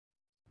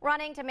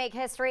Running to make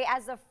history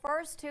as the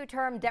first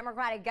two-term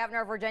Democratic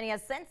governor of Virginia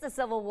since the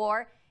Civil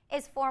War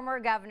is former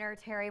Governor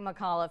Terry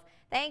McAuliffe.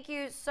 Thank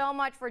you so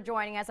much for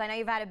joining us. I know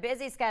you've had a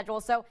busy schedule.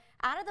 So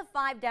out of the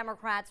 5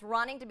 Democrats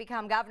running to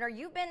become governor,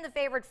 you've been the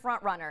favorite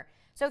front runner.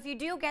 So if you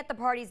do get the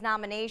party's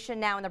nomination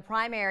now in the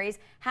primaries,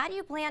 how do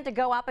you plan to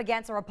go up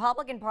against the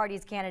Republican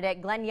Party's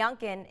candidate, Glenn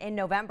Youngkin, in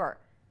November?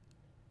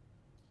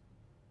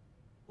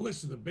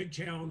 Listen, the big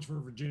challenge for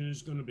Virginia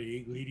is going to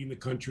be leading the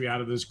country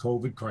out of this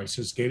COVID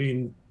crisis,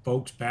 getting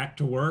folks back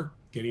to work,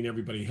 getting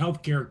everybody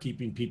health care,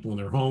 keeping people in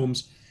their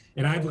homes.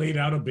 And I've laid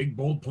out a big,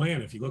 bold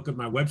plan. If you look at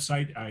my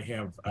website, I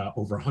have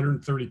over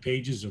 130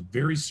 pages of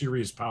very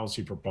serious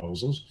policy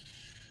proposals.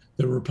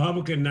 The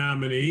Republican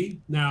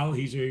nominee, now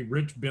he's a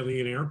rich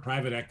billionaire,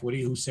 private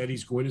equity, who said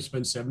he's going to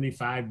spend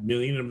 $75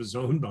 million of his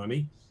own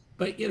money.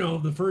 But, you know,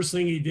 the first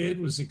thing he did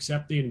was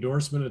accept the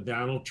endorsement of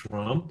Donald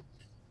Trump.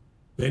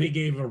 Then he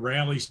gave a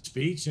rally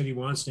speech that he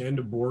wants to end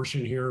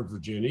abortion here in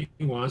Virginia.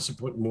 He wants to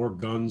put more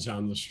guns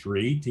on the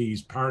street.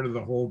 He's part of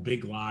the whole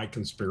big lie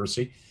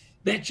conspiracy.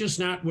 That's just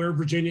not where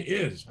Virginia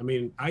is. I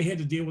mean, I had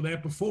to deal with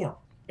that before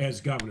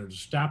as governor to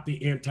stop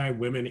the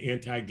anti-women,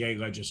 anti-gay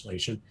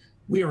legislation.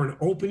 We are an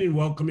open and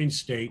welcoming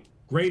state,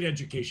 great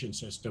education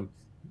system.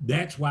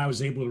 That's why I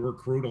was able to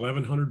recruit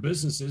 1,100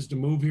 businesses to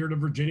move here to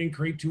Virginia and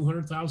create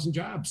 200,000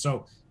 jobs.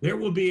 So there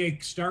will be a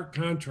stark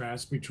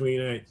contrast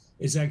between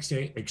as I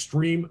say,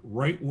 extreme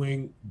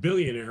right-wing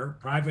billionaire,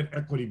 private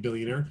equity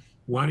billionaire,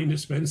 wanting to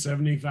spend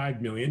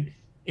 $75 million,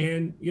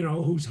 and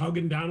who's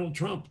hugging Donald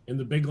Trump and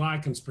the big lie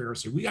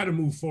conspiracy. We got to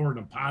move forward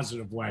in a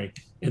positive way,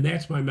 and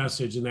that's my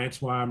message, and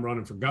that's why I'm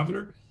running for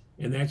governor,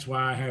 and that's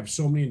why I have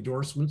so many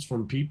endorsements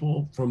from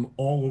people from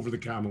all over the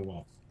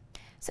Commonwealth.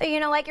 So,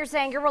 like you're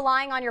saying, you're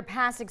relying on your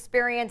past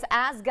experience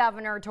as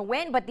governor to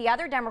win, but the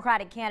other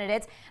Democratic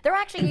candidates, they're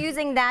actually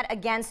using that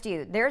against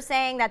you. They're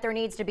saying that there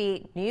needs to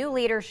be new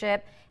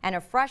leadership and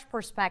a fresh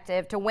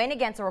perspective to win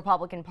against the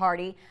Republican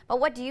Party. But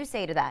what do you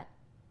say to that?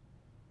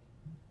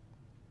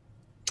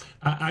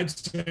 I'd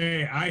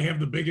say I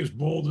have the biggest,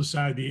 boldest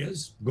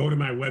ideas. Go to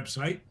my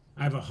website.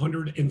 I have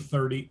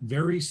 130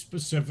 very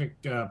specific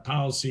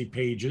policy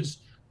pages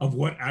of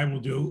what I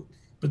will do.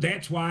 But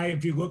that's why,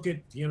 if you look at,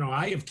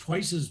 I have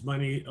twice as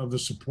many of the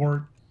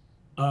support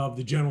of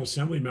the General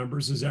Assembly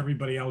members as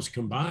everybody else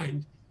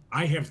combined.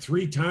 I have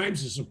 3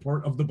 times the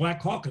support of the Black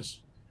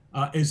Caucus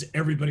as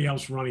everybody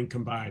else running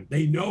combined.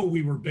 They know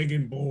we were big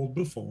and bold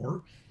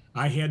before.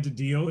 I had to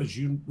deal, as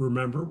you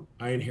remember,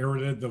 I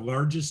inherited the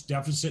largest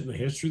deficit in the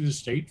history of the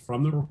state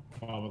from the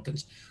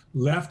Republicans,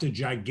 left a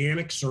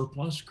gigantic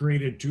surplus,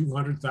 created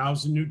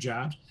 200,000 new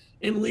jobs,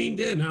 and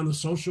leaned in on the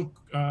social,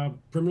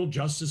 criminal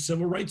justice,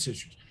 civil rights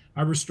issues.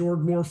 I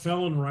restored more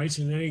felon rights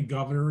than any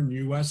governor in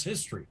U.S.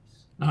 history.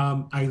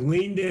 I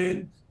leaned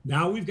in.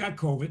 Now we've got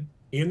COVID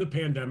and the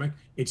pandemic.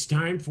 It's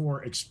time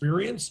for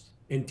experience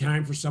and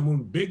time for someone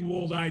with big,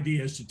 bold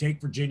ideas to take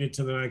Virginia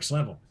to the next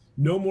level.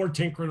 No more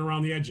tinkering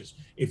around the edges.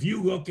 If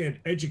you look at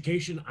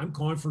education, I'm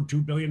calling for a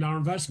 $2 billion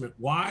investment.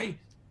 Why?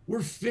 We're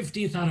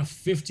 50th out of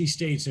 50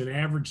 states in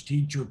average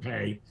teacher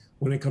pay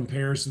when it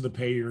compares to the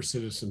pay of your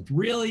citizens.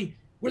 Really?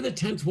 We're the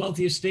 10th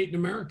wealthiest state in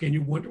America, and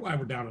you wonder why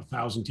we're down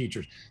 1,000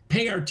 teachers.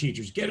 Pay our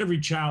teachers, get every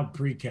child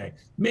pre-K,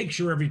 make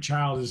sure every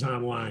child is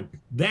online.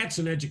 That's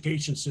an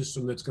education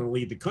system that's going to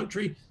lead the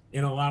country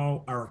and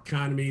allow our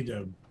economy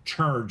to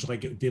charge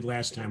like it did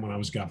last time when I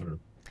was governor.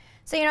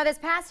 So, this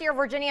past year,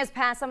 Virginia has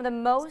passed some of the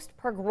most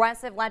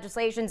progressive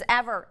legislations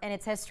ever in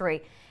its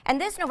history.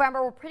 And this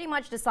November will pretty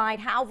much decide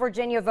how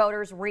Virginia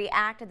voters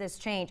react to this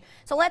change.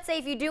 So let's say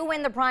if you do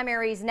win the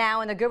primaries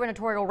now in the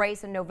gubernatorial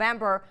race in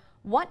November,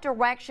 what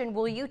direction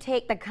will you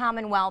take the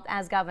Commonwealth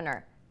as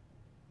governor?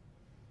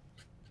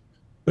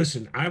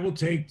 Listen, I will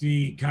take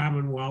the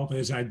Commonwealth,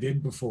 as I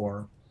did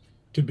before,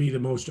 to be the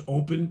most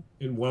open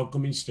and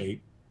welcoming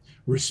state,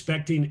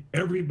 respecting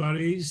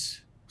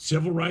everybody's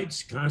civil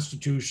rights,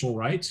 constitutional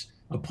rights,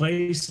 a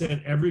place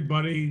that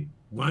everybody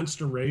wants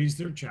to raise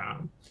their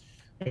child,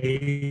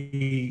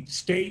 a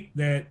state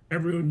that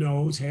everyone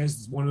knows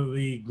has one of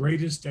the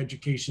greatest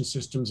education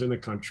systems in the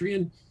country.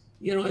 And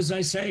as I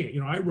say,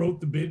 I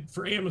wrote the bid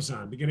for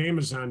Amazon to get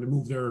Amazon to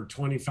move their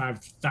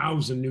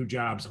 25,000 new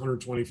jobs,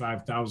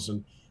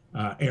 125,000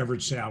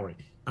 average salary.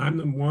 I'm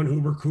the one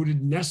who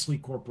recruited Nestle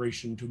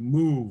Corporation to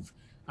move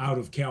out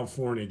of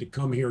California to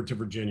come here to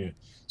Virginia.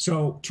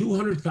 So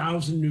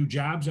 200,000 new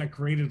jobs I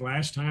created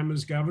last time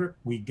as governor.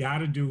 We got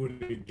to do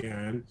it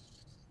again.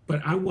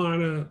 But I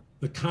want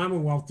the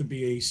Commonwealth to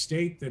be a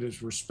state that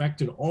is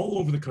respected all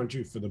over the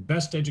country for the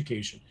best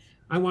education.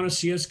 I want to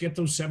see us get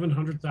those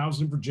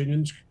 700,000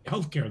 Virginians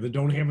health care that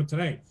don't have it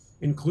today,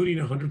 including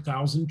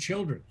 100,000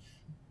 children.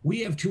 We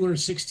have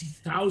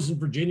 260,000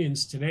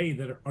 Virginians today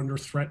that are under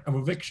threat of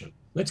eviction.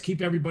 Let's keep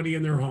everybody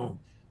in their home.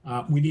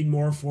 We need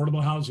more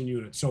affordable housing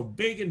units. So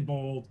big and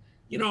bold.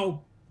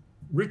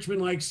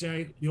 Richmond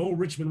the old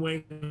Richmond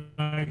way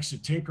likes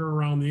to tinker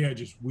around the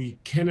edges. We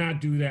cannot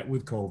do that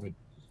with COVID.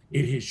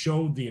 It has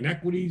showed the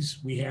inequities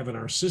we have in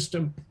our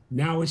system.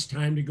 Now it's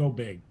time to go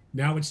big.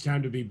 Now it's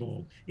time to be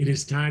bold. It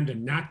is time to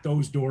knock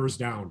those doors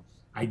down.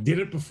 I did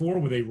it before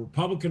with a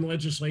Republican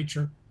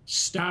legislature,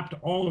 stopped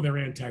all of their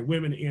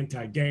anti-women,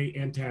 anti-gay,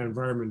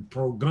 anti-environment,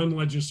 pro-gun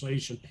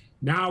legislation.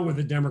 Now with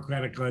the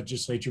Democratic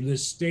legislature,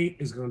 this state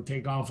is going to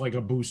take off like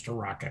a booster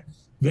rocket.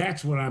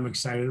 That's what I'm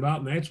excited about,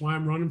 and that's why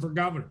I'm running for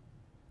governor.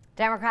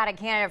 Democratic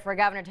candidate for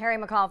governor Terry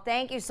McAuliffe,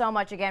 thank you so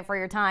much again for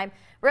your time.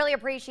 Really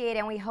appreciate it,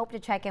 and we hope to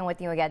check in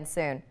with you again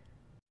soon.